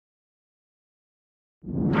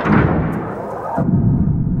What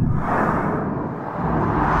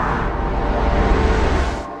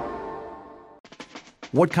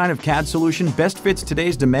kind of CAD solution best fits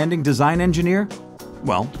today's demanding design engineer?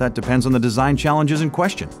 Well, that depends on the design challenges in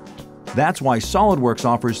question. That's why SolidWorks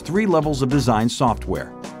offers 3 levels of design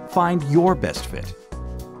software. Find your best fit.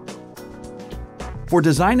 For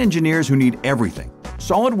design engineers who need everything,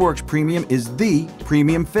 SolidWorks Premium is the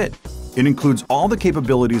premium fit. It includes all the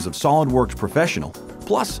capabilities of SolidWorks Professional,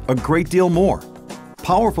 plus a great deal more.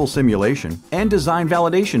 Powerful simulation and design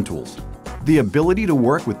validation tools. The ability to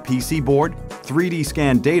work with PC board, 3D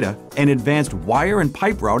scan data, and advanced wire and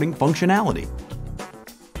pipe routing functionality.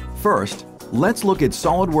 First, let's look at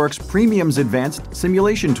SolidWorks Premium's advanced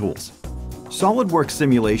simulation tools. SolidWorks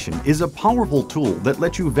Simulation is a powerful tool that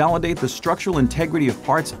lets you validate the structural integrity of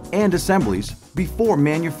parts and assemblies before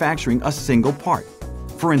manufacturing a single part.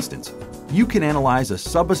 For instance, you can analyze a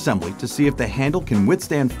sub-assembly to see if the handle can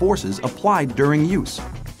withstand forces applied during use.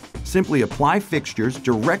 Simply apply fixtures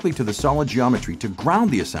directly to the solid geometry to ground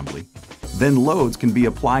the assembly. Then loads can be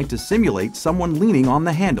applied to simulate someone leaning on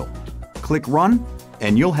the handle. Click Run,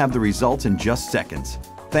 and you'll have the results in just seconds,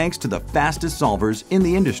 thanks to the fastest solvers in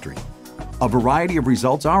the industry. A variety of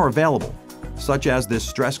results are available, such as this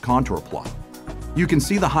stress contour plot. You can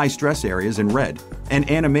see the high stress areas in red, and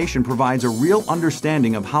animation provides a real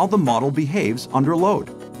understanding of how the model behaves under load.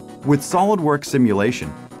 With SolidWorks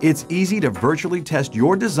Simulation, it's easy to virtually test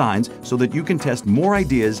your designs so that you can test more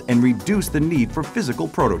ideas and reduce the need for physical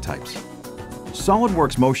prototypes.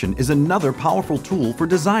 SolidWorks Motion is another powerful tool for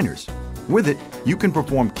designers. With it, you can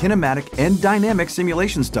perform kinematic and dynamic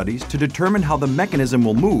simulation studies to determine how the mechanism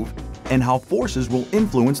will move and how forces will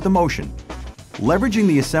influence the motion. Leveraging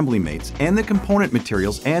the assembly mates and the component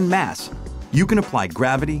materials and mass, you can apply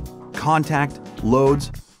gravity, contact,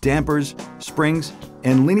 loads, dampers, springs,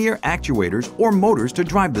 and linear actuators or motors to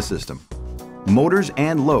drive the system. Motors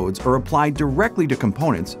and loads are applied directly to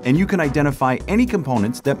components, and you can identify any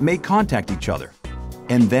components that may contact each other,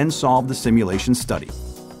 and then solve the simulation study.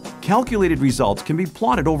 Calculated results can be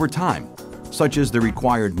plotted over time, such as the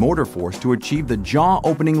required motor force to achieve the jaw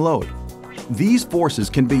opening load. These forces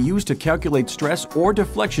can be used to calculate stress or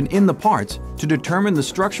deflection in the parts to determine the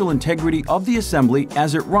structural integrity of the assembly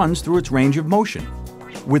as it runs through its range of motion.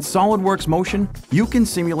 With SolidWorks Motion, you can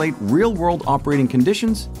simulate real-world operating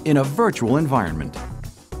conditions in a virtual environment.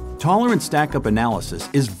 Tolerance stack-up analysis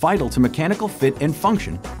is vital to mechanical fit and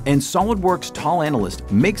function, and SolidWorks Tall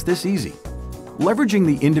Analyst makes this easy. Leveraging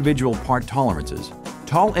the individual part tolerances,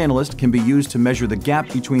 Tall Analyst can be used to measure the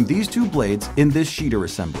gap between these 2 blades in this sheeter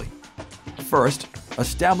assembly. First,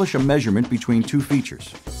 establish a measurement between 2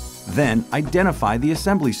 features. Then, identify the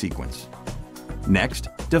assembly sequence. Next,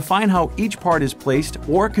 define how each part is placed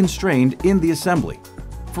or constrained in the assembly.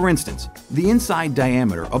 For instance, the inside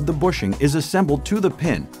diameter of the bushing is assembled to the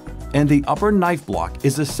pin, and the upper knife block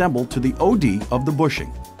is assembled to the OD of the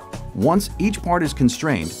bushing. Once each part is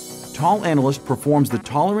constrained, Tall Analyst performs the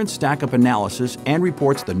tolerance stack-up analysis and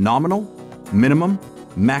reports the nominal, minimum,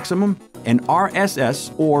 maximum, and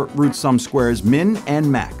RSS or root sum squares min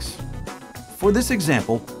and max. For this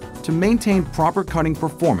example, to maintain proper cutting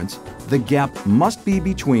performance, the gap must be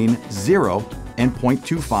between 0 and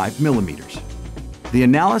 0.25 millimeters. The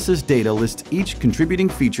analysis data lists each contributing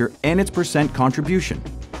feature and its percent contribution.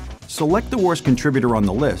 Select the worst contributor on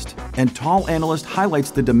the list, and Tall Analyst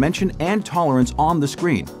highlights the dimension and tolerance on the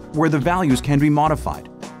screen, where the values can be modified.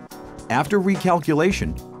 After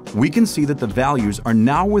recalculation, we can see that the values are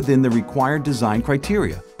now within the required design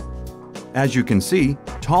criteria. As you can see,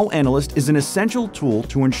 Tall Analyst is an essential tool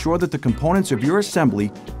to ensure that the components of your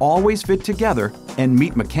assembly always fit together and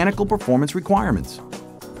meet mechanical performance requirements.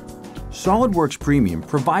 SolidWorks Premium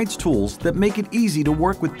provides tools that make it easy to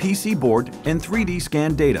work with PC board and 3D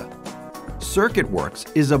scan data.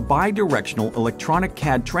 CircuitWorks is a bidirectional electronic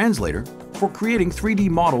CAD translator for creating 3D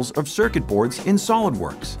models of circuit boards in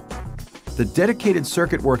SolidWorks. The dedicated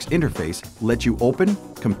CircuitWorks interface lets you open,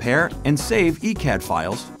 compare, and save ECAD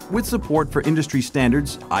files with support for industry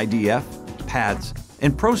standards IDF, PADS,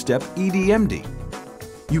 and ProStep EDMD.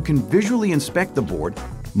 You can visually inspect the board,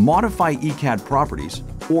 modify ECAD properties,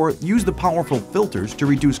 or use the powerful filters to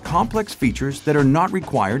reduce complex features that are not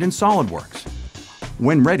required in SolidWorks.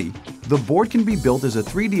 When ready, the board can be built as a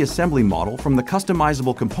 3D assembly model from the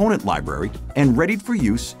customizable component library and ready for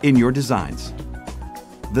use in your designs.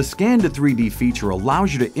 The Scan to 3D feature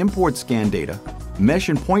allows you to import scan data, mesh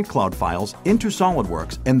and point cloud files into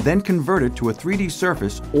SolidWorks and then convert it to a 3D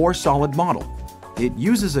surface or solid model. It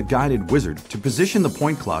uses a guided wizard to position the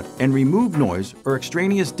point cloud and remove noise or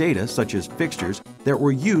extraneous data such as fixtures that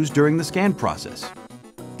were used during the scan process.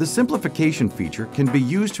 The simplification feature can be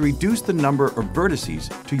used to reduce the number of vertices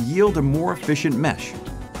to yield a more efficient mesh.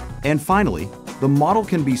 And finally, the model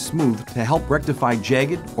can be smoothed to help rectify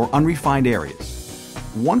jagged or unrefined areas.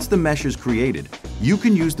 Once the mesh is created, you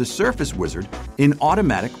can use the Surface Wizard in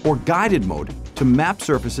automatic or guided mode to map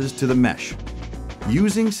surfaces to the mesh.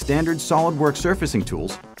 Using standard SolidWorks surfacing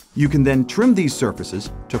tools, you can then trim these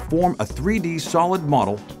surfaces to form a 3D solid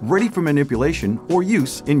model ready for manipulation or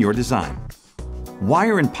use in your design.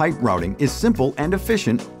 Wire and pipe routing is simple and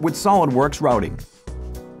efficient with SolidWorks routing.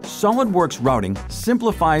 SolidWorks routing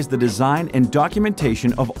simplifies the design and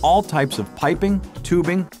documentation of all types of piping,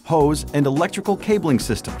 tubing, hose, and electrical cabling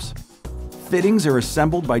systems. Fittings are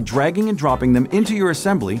assembled by dragging and dropping them into your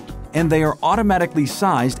assembly, and they are automatically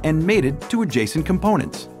sized and mated to adjacent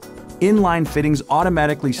components. Inline fittings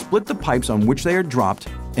automatically split the pipes on which they are dropped,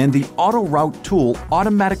 and the Auto Route tool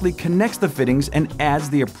automatically connects the fittings and adds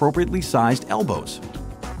the appropriately sized elbows.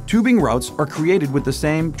 Tubing routes are created with the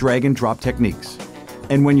same drag and drop techniques.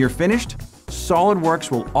 And when you're finished,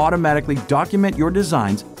 SolidWorks will automatically document your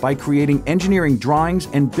designs by creating engineering drawings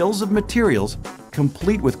and bills of materials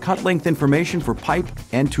complete with cut length information for pipe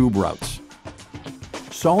and tube routes.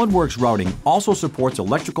 SolidWorks routing also supports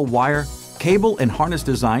electrical wire, cable, and harness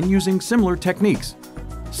design using similar techniques.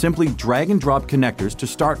 Simply drag and drop connectors to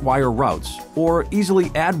start wire routes, or easily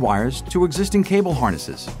add wires to existing cable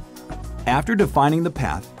harnesses. After defining the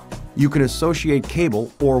path, you can associate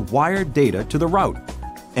cable or wire data to the route,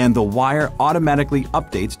 and the wire automatically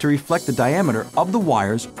updates to reflect the diameter of the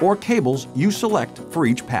wires or cables you select for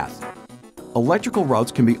each path. Electrical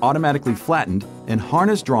routes can be automatically flattened, and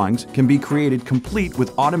harness drawings can be created complete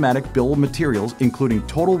with automatic bill of materials including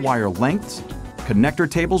total wire lengths, connector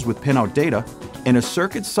tables with pinout data, and a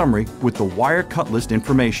circuit summary with the wire cut list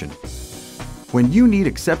information. When you need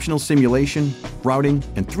exceptional simulation, routing,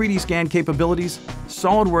 and 3D scan capabilities,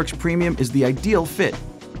 SolidWorks Premium is the ideal fit.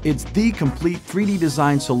 It's the complete 3D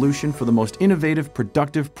design solution for the most innovative,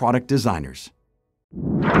 productive product designers.